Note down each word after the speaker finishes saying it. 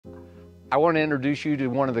I want to introduce you to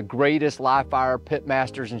one of the greatest live fire pit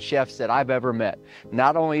masters and chefs that I've ever met.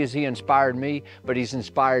 Not only has he inspired me, but he's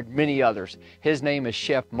inspired many others. His name is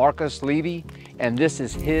Chef Marcos Livi, and this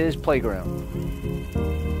is his playground.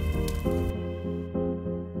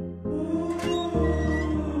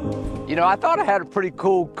 You know, I thought I had a pretty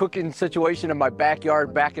cool cooking situation in my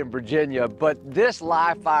backyard back in Virginia, but this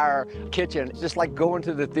live fire kitchen is just like going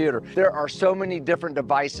to the theater. There are so many different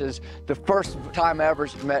devices. The first time I ever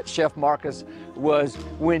met Chef Marcos was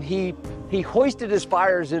when he hoisted his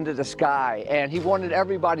fires into the sky, and he wanted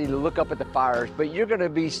everybody to look up at the fires. But you're gonna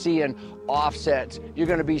be seeing offsets, you're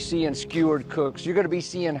gonna be seeing skewered cooks, you're gonna be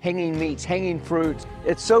seeing hanging meats, hanging fruits.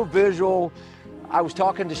 It's so visual. I was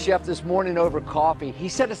talking to Chef this morning over coffee. He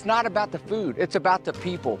said it's not about the food, it's about the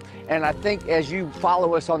people. And I think as you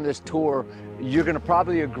follow us on this tour, you're gonna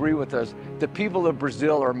probably agree with us. The people of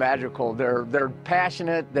Brazil are magical. They're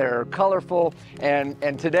passionate, they're colorful, and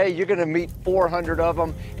today you're gonna meet 400 of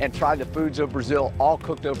them and try the foods of Brazil, all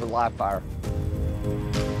cooked over live fire.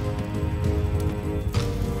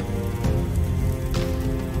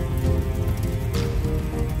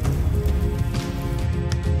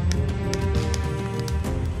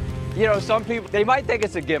 You know, some people, they might think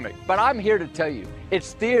it's a gimmick, but I'm here to tell you,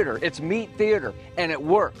 it's theater, it's meat theater, and it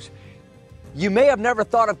works. You may have never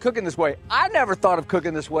thought of cooking this way. I never thought of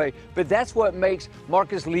cooking this way, but that's what makes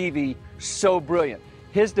Marcos Livi so brilliant.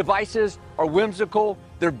 His devices are whimsical,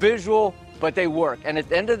 they're visual, but they work. And at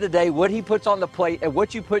the end of the day, what he puts on the plate and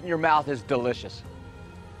what you put in your mouth is delicious.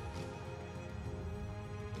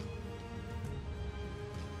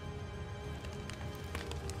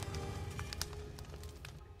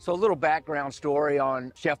 So a little background story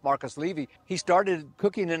on Chef Marcos Livi. He started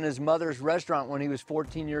cooking in his mother's restaurant when he was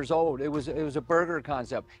 14 years old. It was a burger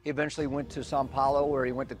concept. He eventually went to Sao Paulo, where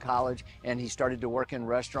he went to college, and he started to work in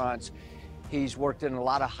restaurants. He's worked in a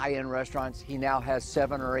lot of high-end restaurants. He now has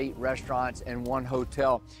 7 or 8 restaurants and 1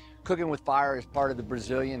 hotel. Cooking with fire is part of the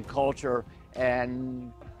Brazilian culture,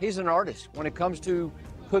 and he's an artist. When it comes to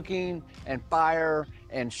cooking and fire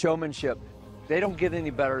and showmanship, they don't get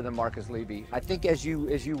any better than Marcos Livi. I think as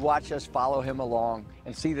you watch us follow him along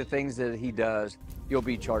and see the things that he does, you'll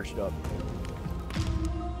be charged up.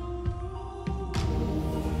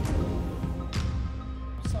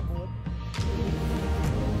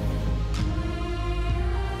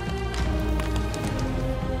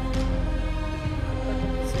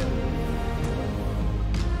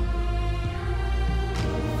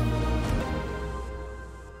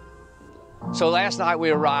 So last night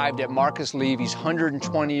we arrived at Marcos Livi's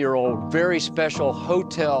 120-year-old, very special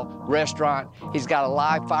hotel restaurant. He's got a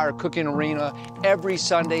live fire cooking arena. Every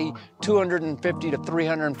Sunday, 250 to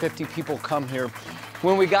 350 people come here.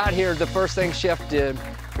 When we got here, the first thing Chef did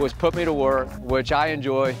was put me to work, which I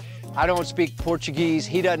enjoy. I don't speak Portuguese,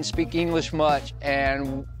 he doesn't speak English much,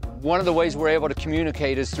 and one of the ways we're able to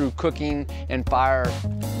communicate is through cooking and fire.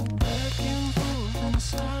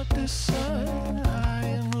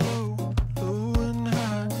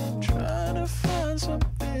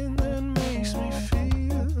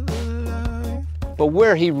 But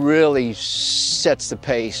where he really sets the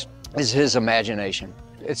pace is his imagination.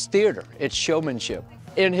 It's theater, it's showmanship.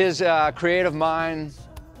 In his creative mind,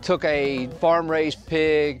 took a farm-raised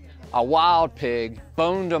pig, a wild pig,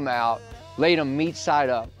 boned him out, laid him meat side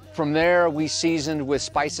up. From there, we seasoned with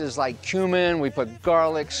spices like cumin, we put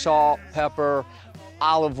garlic, salt, pepper,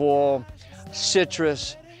 olive oil,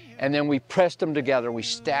 citrus, and then we pressed them together. We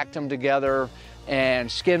stacked them together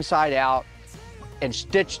and skin side out and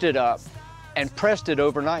stitched it up and pressed it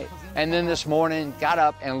overnight. And then this morning, got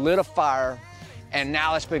up and lit a fire, and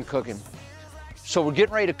now it's been cooking. So we're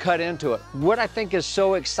getting ready to cut into it. What I think is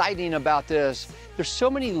so exciting about this, there's so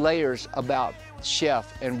many layers about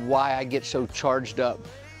Chef and why I get so charged up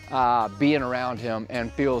being around him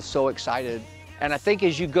and feel so excited. And I think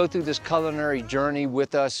as you go through this culinary journey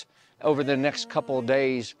with us over the next couple of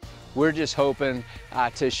days, we're just hoping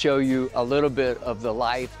to show you a little bit of the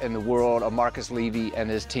life and the world of Marcos Livi and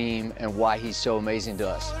his team and why he's so amazing to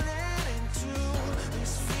us.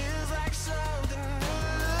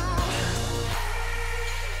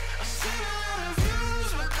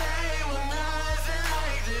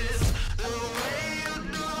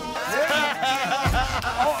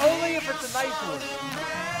 Only if it's a nice one.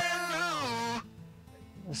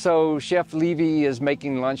 So Chef Livi is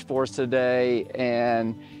making lunch for us today,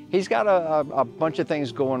 and he's got a bunch of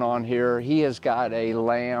things going on here. He has got a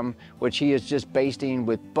lamb, which he is just basting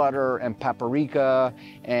with butter and paprika,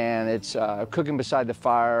 and it's cooking beside the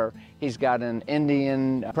fire. He's got an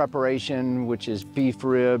Indian preparation, which is beef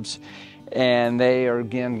ribs. And they are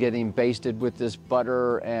again getting basted with this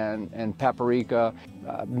butter and paprika.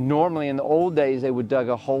 Normally in the old days they would dug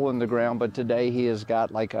a hole in the ground, but today he has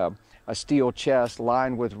got like a steel chest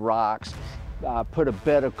lined with rocks, put a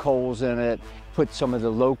bed of coals in it, put some of the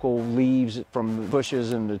local leaves from the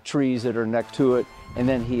bushes and the trees that are next to it, and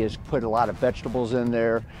then he has put a lot of vegetables in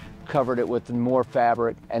there, covered it with more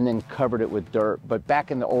fabric, and then covered it with dirt. But back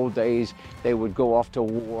in the old days, they would go off to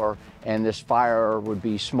war, and this fire would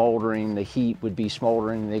be smoldering, the heat would be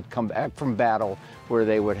smoldering, and they'd come back from battle where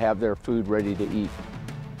they would have their food ready to eat.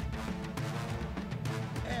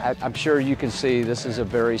 I'm sure you can see this is a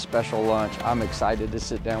very special lunch. I'm excited to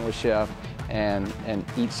sit down with Chef and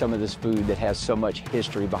eat some of this food that has so much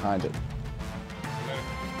history behind it.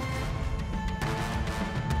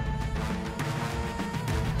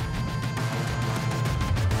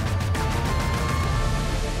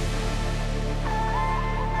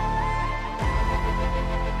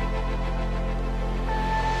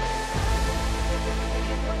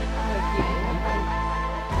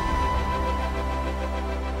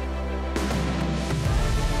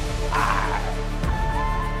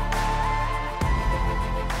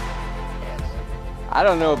 I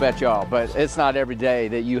don't know about y'all, but it's not every day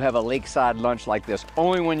that you have a lakeside lunch like this.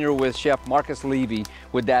 Only when you're with Chef Marcos Livi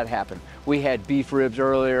would that happen. We had beef ribs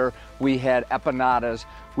earlier, we had empanadas,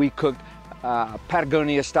 we cooked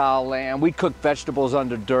Patagonia style lamb, we cooked vegetables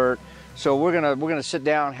under dirt. So we're gonna sit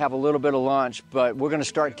down, have a little bit of lunch, but we're gonna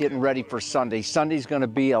start getting ready for Sunday. Sunday's gonna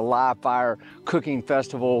be a live fire cooking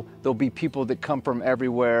festival. There'll be people that come from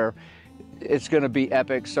everywhere. It's going to be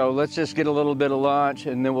epic, so let's just get a little bit of lunch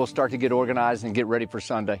and then we'll start to get organized and get ready for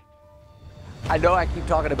Sunday. I know I keep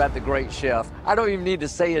talking about the great chef. I don't even need to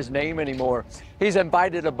say his name anymore. He's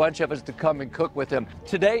invited a bunch of us to come and cook with him.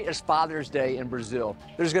 Today is Father's Day in Brazil.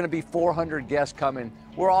 There's going to be 400 guests coming.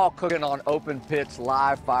 We're all cooking on open pits,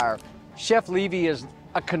 live fire. Chef Livi is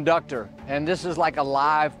a conductor, and this is like a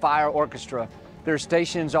live fire orchestra. There's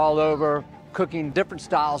stations all over, cooking different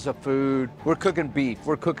styles of food. We're cooking beef,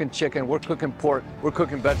 we're cooking chicken, we're cooking pork, we're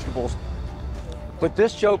cooking vegetables. But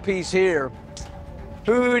this showpiece here,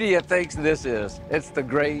 who do you think this is? It's the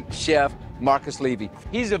great Chef Marcos Livi.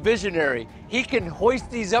 He's a visionary. He can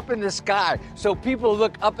hoist these up in the sky so people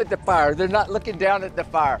look up at the fire. They're not looking down at the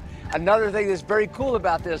fire. Another thing that's very cool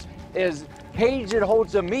about this is cage that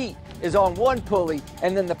holds the meat is on one pulley,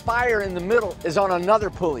 and then the fire in the middle is on another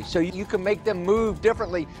pulley. So you can make them move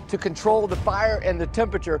differently to control the fire and the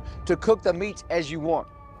temperature to cook the meats as you want.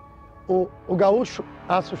 O gaúcho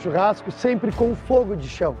assa o churrasco sempre com fogo de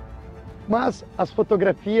chão, mas as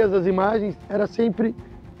fotografias, as imagens, era sempre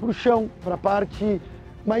pro chão, para a parte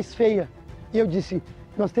mais feia. E eu disse,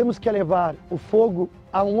 nós temos que levar o fogo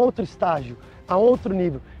a outro estágio, a outro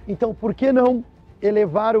nível. Então, por que não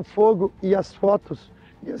elevar o fogo e as fotos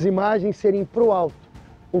e as imagens serem pro alto,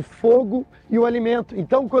 o fogo e o alimento?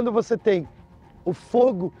 Então, quando você tem o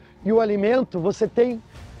fogo e o alimento, você tem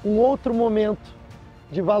um outro momento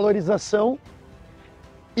de valorização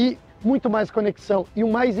e muito mais conexão. E o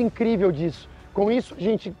mais incrível disso, com isso a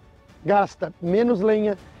gente gasta menos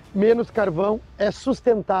lenha, menos carvão, é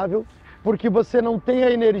sustentável, porque você não tem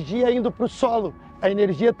a energia indo para o solo, a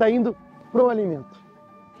energia está indo para o alimento.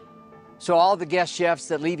 So all the guest chefs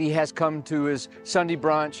that Livi has come to his Sunday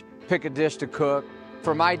brunch pick a dish to cook.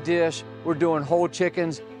 For my dish, we're doing whole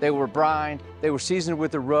chickens. They were brined. They were seasoned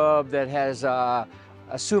with a rub that has a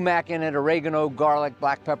sumac in it, oregano, garlic,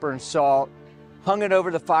 black pepper, and salt. Hung it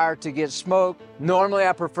over the fire to get smoked. Normally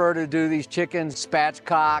I prefer to do these chickens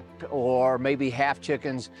spatchcocked or maybe half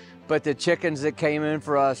chickens, but the chickens that came in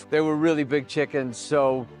for us, they were really big chickens.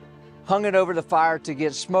 So hung it over the fire to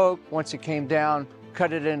get smoked. Once it came down,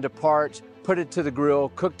 cut it into parts, put it to the grill,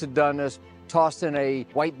 cooked to doneness, tossed in a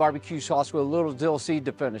white barbecue sauce with a little dill seed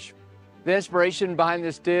to finish. The inspiration behind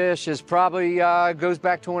this dish is probably goes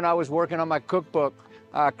back to when I was working on my cookbook.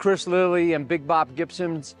 Chris Lilly and Big Bob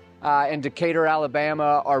Gibson's in Decatur,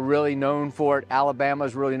 Alabama are really known for it.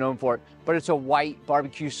 Alabama's really known for it. But it's a white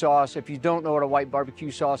barbecue sauce. If you don't know what a white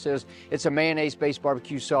barbecue sauce is, it's a mayonnaise-based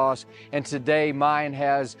barbecue sauce. And today mine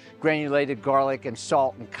has granulated garlic and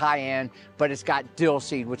salt and cayenne, but it's got dill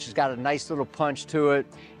seed, which has got a nice little punch to it.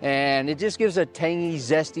 And it just gives a tangy,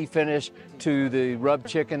 zesty finish to the rub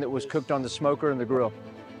chicken that was cooked on the smoker and the grill.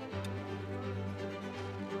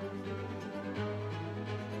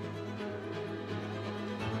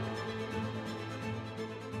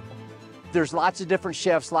 There's lots of different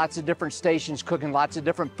chefs, lots of different stations cooking lots of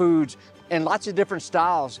different foods and lots of different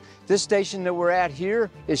styles. This station that we're at here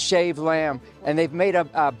is shaved lamb, and they've made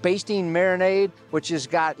a basting marinade, which has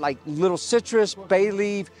got like little citrus, bay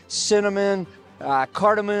leaf, cinnamon,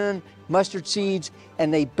 cardamom, mustard seeds,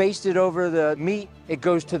 and they baste it over the meat. It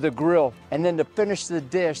goes to the grill. And then to finish the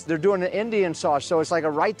dish, they're doing an Indian sauce, so it's like a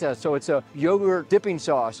raita, so it's a yogurt dipping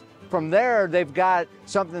sauce. From there, they've got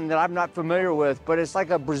something that I'm not familiar with, but it's like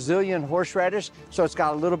a Brazilian horseradish, so it's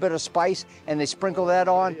got a little bit of spice, and they sprinkle that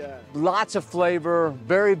on. Yeah. Lots of flavor,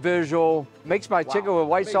 very visual. Makes my chicken with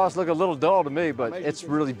white sauce look a little dull to me, but it's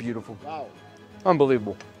really beautiful. Wow.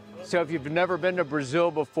 Unbelievable. So if you've never been to Brazil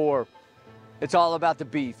before, it's all about the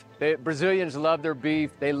beef. Brazilians love their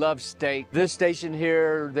beef. They love steak. This station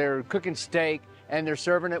here, they're cooking steak, and they're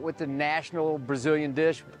serving it with the national Brazilian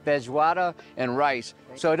dish, feijoada and rice.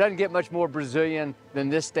 So it doesn't get much more Brazilian than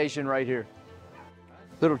this station right here.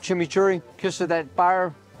 Little chimichurri, kiss of that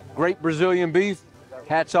fire, great Brazilian beef.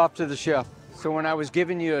 Hats off to the chef. So when I was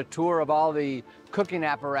giving you a tour of all the cooking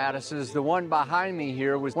apparatuses, the one behind me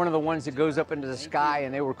here was one of the ones that goes up into the sky,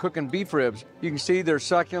 and they were cooking beef ribs. You can see they're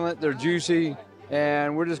succulent, they're juicy,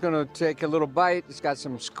 and we're just gonna take a little bite. It's got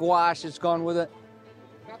some squash that's gone with it.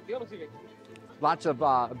 Lots of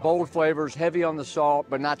bold flavors, heavy on the salt,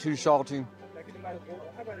 but not too salty.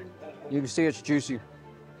 You can see it's juicy.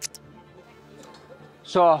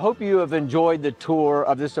 So I hope you have enjoyed the tour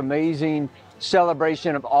of this amazing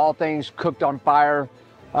celebration of all things cooked on fire.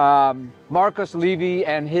 Marcos Livi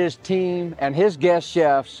and his team and his guest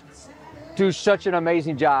chefs do such an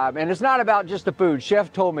amazing job. And it's not about just the food.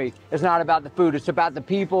 Chef told me it's not about the food. It's about the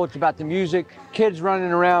people. It's about the music. Kids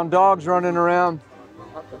running around, dogs running around.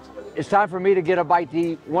 It's time for me to get a bite to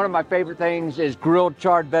eat. One of my favorite things is grilled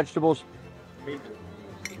charred vegetables.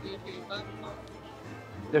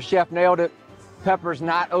 The chef nailed it. Peppers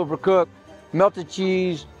not overcooked. Melted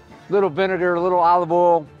cheese, little vinegar, a little olive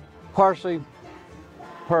oil, parsley.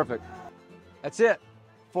 Perfect. That's it.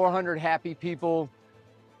 400 happy people,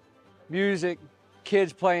 music,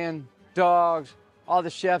 kids playing, dogs. All the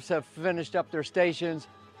chefs have finished up their stations.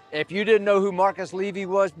 If you didn't know who Marcos Livi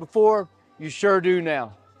was before, you sure do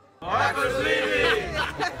now. Marcos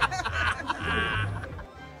Livi!